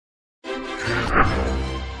But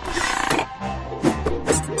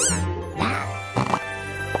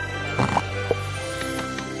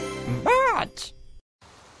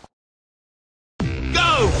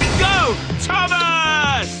Go! Go!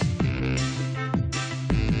 Thomas!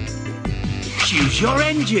 Choose your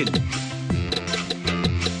engine.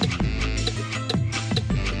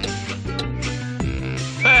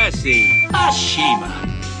 Percy, Ashima.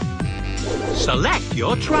 Select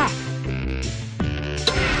your track.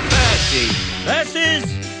 Percy versus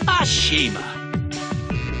Ashima.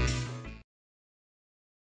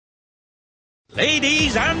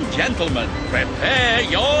 Ladies and gentlemen, prepare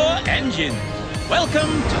your engines.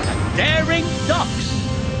 Welcome to the Daring Docks.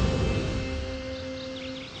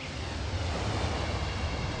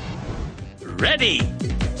 Ready?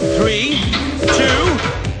 3, 2,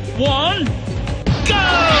 1, go!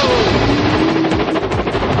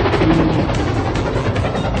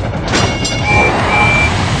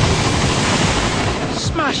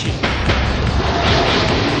 Smashing.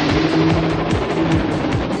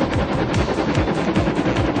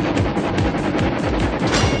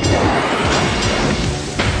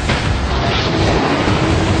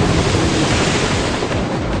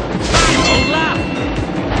 Final lap.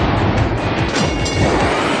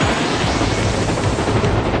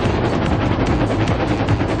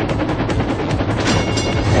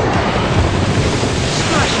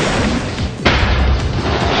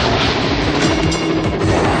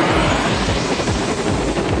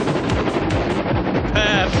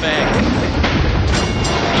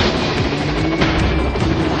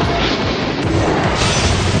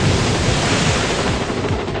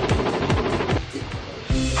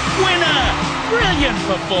 Brilliant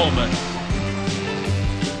performance!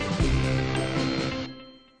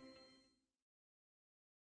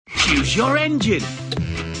 Choose your engine.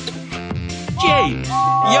 James,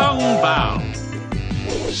 Yong Bao.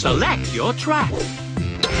 Select your track.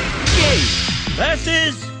 James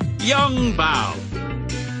versus Yong Bao.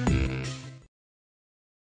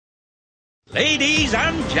 Ladies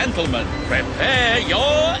and gentlemen, prepare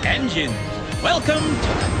your engines. Welcome to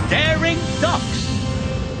the Daring Docks.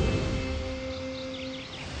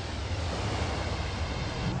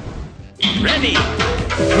 Ready?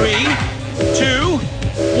 3, 2,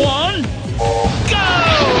 1, go!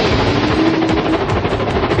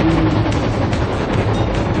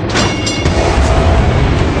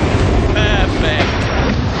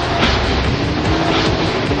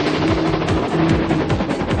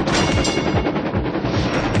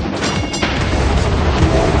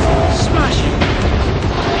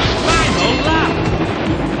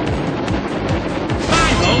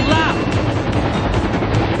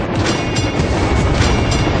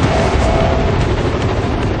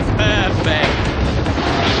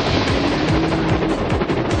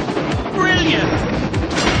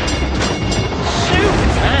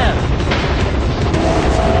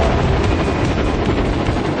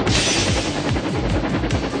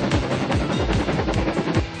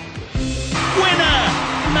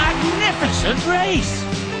 Magnificent race!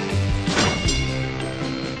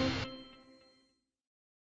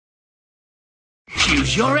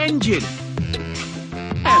 Choose your engine.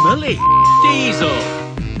 Emily, Diesel.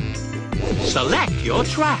 Select your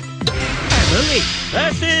track. Emily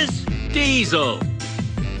versus Diesel.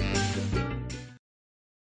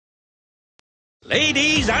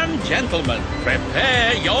 Ladies and gentlemen,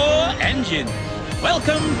 prepare your engines.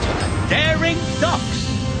 Welcome to the Daring Docks.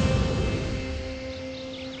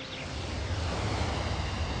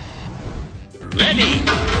 Ready?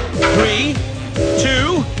 3,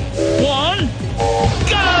 2, 1,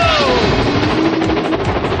 go!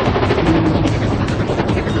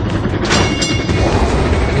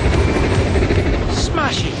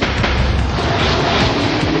 Smashing.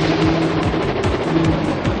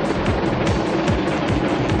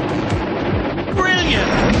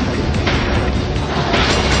 Brilliant.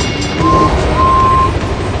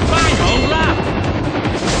 Final lap.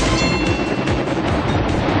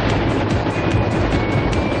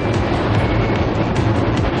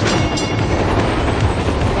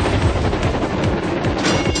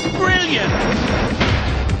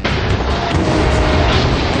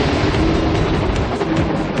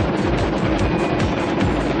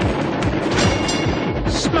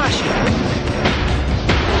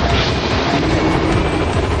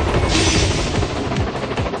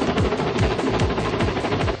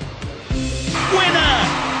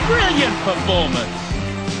 Brilliant performance!